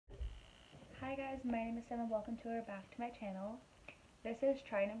Hi guys, my name is Sam and welcome back to my channel. This is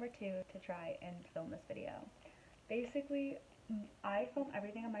try number 2 to try and film this video. Basically, I film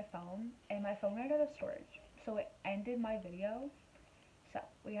everything on my phone and my phone ran out of storage, so it ended my video. So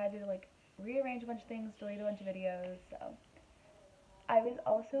we had to rearrange a bunch of things, delete a bunch of videos. So I was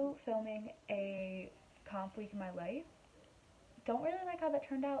also filming a comp week in my life. Don't really like how that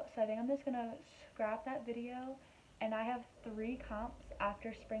turned out, so I think I'm just gonna scrap that video. And I have 3 comps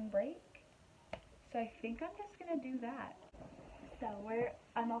after spring break. So I think I'm just gonna do that. So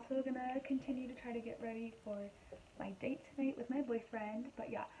I'm also gonna continue to try to get ready for my date tonight with my boyfriend. But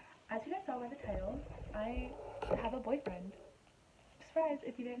yeah, as you guys saw by the title, I have a boyfriend. Surprise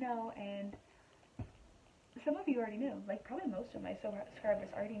if you didn't know, and some of you already knew. Like probably most of my subscribers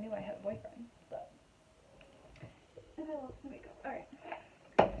already knew I had a boyfriend. But alright.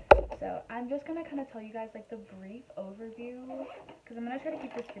 So I'm just gonna kind of tell you guys like the brief overview, because I'm gonna try to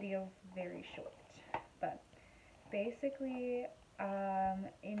keep this video very short. But basically,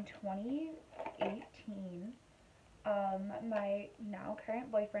 in 2018, my now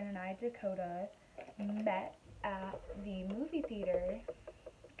current boyfriend and I, Dakota, met at the movie theater,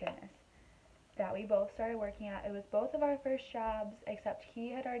 that we both started working at. It was both of our first jobs, except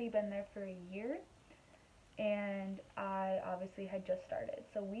he had already been there for a year, and I obviously had just started.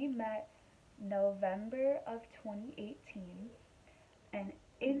 So we met November of 2018, and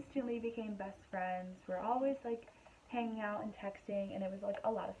instantly became best friends. We're always like hanging out and texting, and it was like a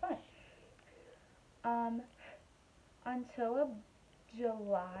lot of fun. Until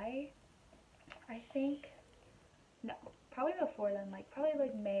July, I think, no, probably before then, probably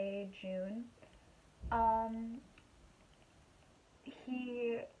May, June,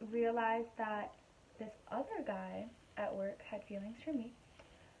 he realized that this other guy at work had feelings for me.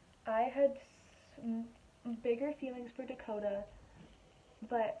 I had bigger feelings for Dakota,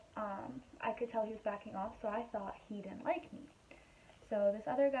 but I could tell he was backing off, so I thought he didn't like me. So this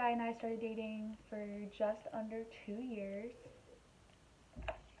other guy and I started dating for just under 2 years.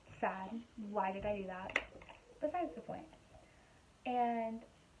 Sad. Why did I do that? Besides the point. And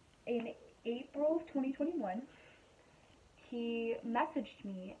in April of 2021, he messaged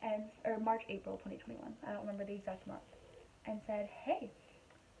me, or March, April 2021, I don't remember the exact month, and said, hey,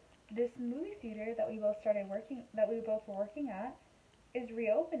 this movie theater that we both were working at is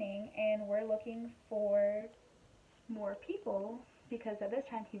reopening, and we're looking for more people, because at this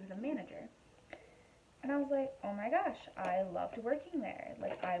time he was a manager. And I was like, oh my gosh, I loved working there.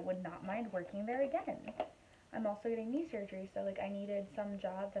 Like, I would not mind working there again. I'm also getting knee surgery, so I needed some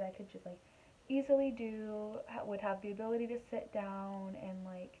job that I could just easily do, would have the ability to sit down and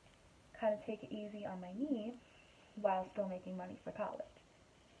kind of take it easy on my knee while still making money for college.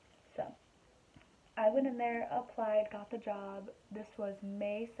 So I went in there, applied, got the job. This was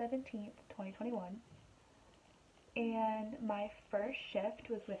May 17th, 2021. And my first shift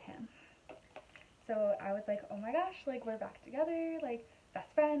was with him. So I was like, oh my gosh, we're back together,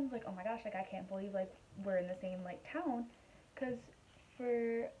 best friends, oh my gosh, I can't believe, we're in the same, town. Because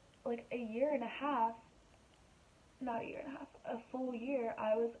for, a year and a half, not a year and a half, a full year,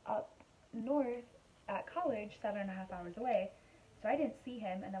 I was up north at college, 7.5 hours away. So I didn't see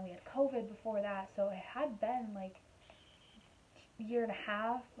him, and then we had COVID before that, so it had been, a year and a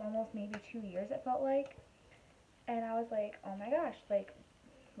half, almost maybe 2 years, it felt like. And I was like, oh my gosh,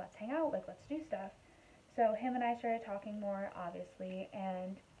 let's hang out, let's do stuff. So him and I started talking more, obviously,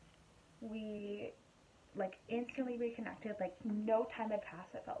 and we, instantly reconnected. No time had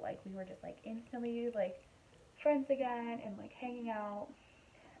passed, it felt like. We were just, instantly, friends again, and, hanging out.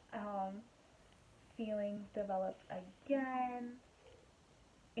 Feelings developed again,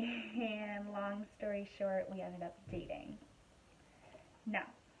 and long story short, we ended up dating. Now,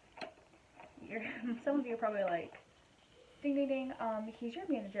 some of you are probably like, ding ding ding, he's your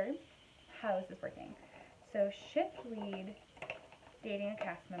manager, how is this working? So shift lead, dating a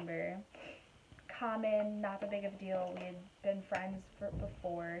cast member, common, not that big of a deal. We had been friends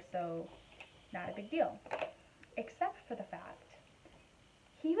before, so not a big deal, except for the fact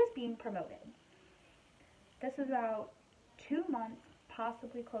he was being promoted. This was about 2 months,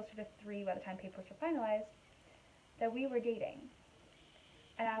 possibly closer to 3 by the time papers were finalized, that we were dating.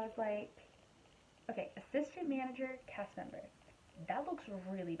 And I was like, okay, assistant manager, cast member. That looks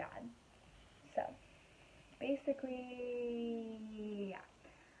really bad. So, basically, yeah.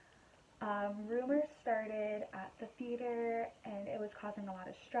 Rumors started at the theater, and it was causing a lot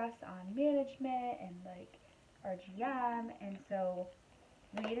of stress on management and, our GM, and so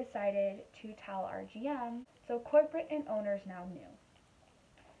we decided to tell our GM. So corporate and owners now knew.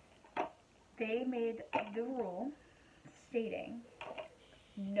 They made the rule stating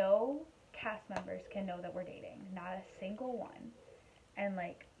no cast members can know that we're dating. Not a single one. And,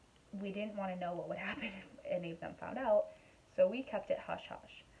 like, we didn't want to know what would happen if any of them found out, so we kept it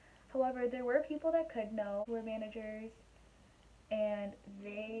hush-hush. However, there were people that could know who were managers, and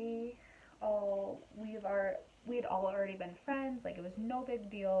we had all already been friends. Like, it was no big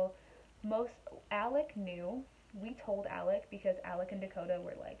deal. Alec knew. We told Alec because Alec and Dakota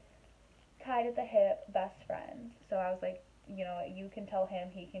were, like, tied at the hip, best friends. So I was like, you know, you can tell him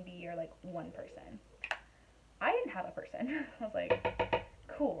he can be your, like, one person. I didn't have a person. I was like,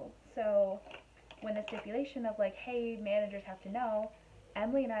 cool. So when the stipulation of, like, hey, managers have to know,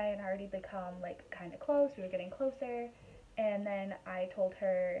 Emily and I had already become, like, kind of close. We were getting closer. And then I told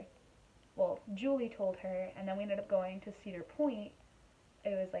her, well, Julie told her, and then we ended up going to Cedar Point.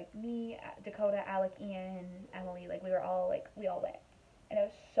 It was, like, me, Dakota, Alec, Ian, Emily. Like, we all went. And it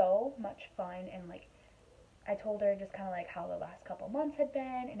was so much fun. And, like, I told her just kind of, like, how the last couple months had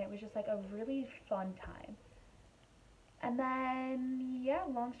been. And it was just, like, a really fun time. And then, yeah,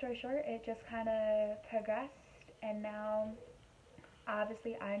 long story short, it just kind of progressed. And now,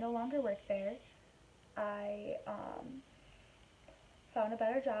 obviously, I no longer work there. I found a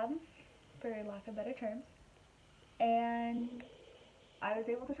better job, for lack of better terms, and I was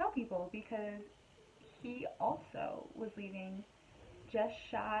able to tell people because he also was leaving just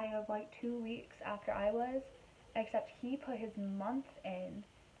shy of, like, 2 weeks after I was, except he put his month in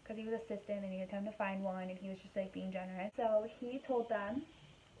because he was assistant and he had time to find one, and he was just, like, being generous. So he told them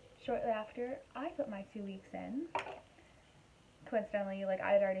shortly after I put my 2 weeks in. Coincidentally, like,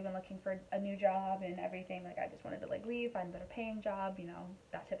 I had already been looking for a new job and everything. Like, I just wanted to, like, leave, find a better paying job, you know,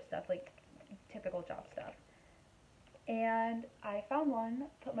 that type of stuff, like, typical job stuff. And I found one,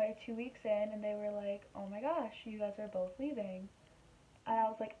 put my 2 weeks in, and they were like, oh my gosh, you guys are both leaving. And I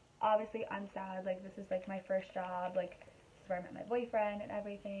was like, obviously, I'm sad. Like, this is, like, my first job. Like, this is where I met my boyfriend and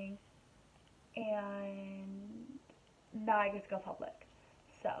everything. And now I get to go public.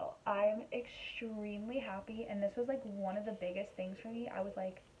 So I'm extremely happy, and this was, like, one of the biggest things for me. I was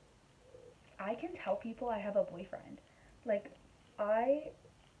like, I can tell people I have a boyfriend. Like,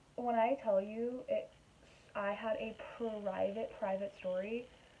 when I tell you, I had a private story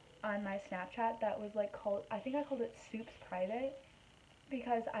on my Snapchat that was, like, I think I called it Soups Private,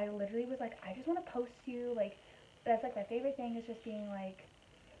 because I literally was like, I just want to post you, like, that's, like, my favorite thing is just being, like,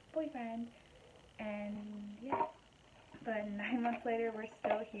 boyfriend, and, yeah. But 9 months later, we're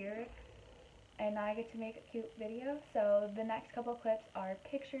still here, and now I get to make a cute video. So the next couple clips are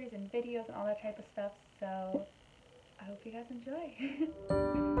pictures and videos and all that type of stuff, so I hope you guys enjoy.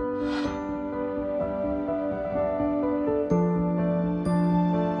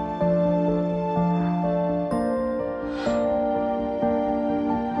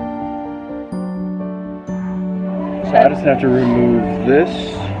 So I just have to remove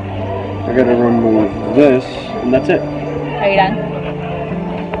this, I gotta remove this, and that's it. Are you done?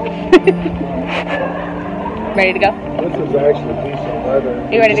 Ready to go? This is actually decent weather.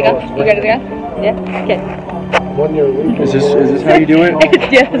 You ready to go? You ready to go? Yeah? Okay. 1 year week. Is this how you do it?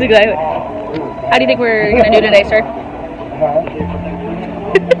 Yeah, that's exactly. How do you think we're gonna do today, sir?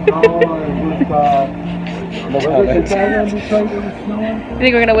 You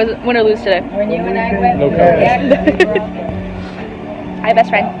think we're gonna win or lose today? When you and I went, No comment. Hi, best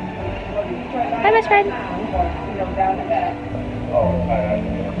friend. Hi, best friend.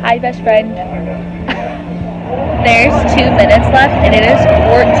 Hi, best friend. There's 2 minutes left, and it is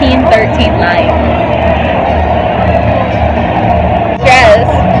 14:13 live. Yes.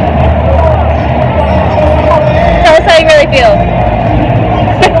 Tell us how you really feel.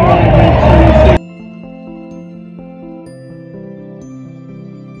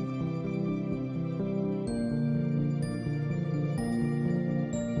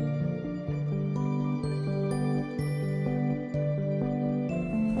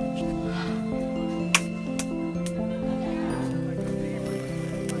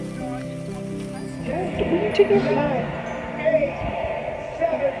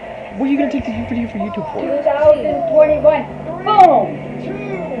 What are you gonna take the video for YouTube for? 2021. Boom!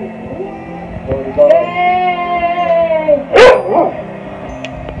 Yay!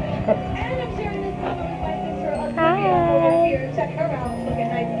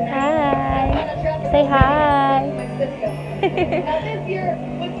 Hi. Say hi.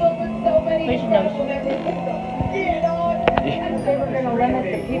 We should know. They were going to limit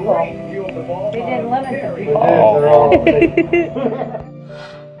the people. They didn't limit the people.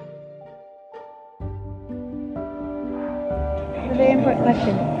 A very important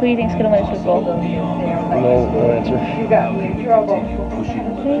question. Who do you think is going to win the Super Bowl? No answer. You got me in trouble. Who do you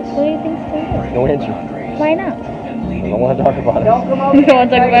think is going to win? No answer. Why not? I don't want to talk about it. Don't come over You don't wanna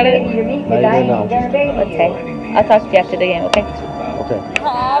talk about it? You meet Not your even now. baby. Okay. I'll talk to you after the game, okay? Okay.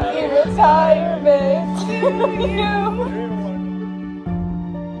 Happy retirement to you.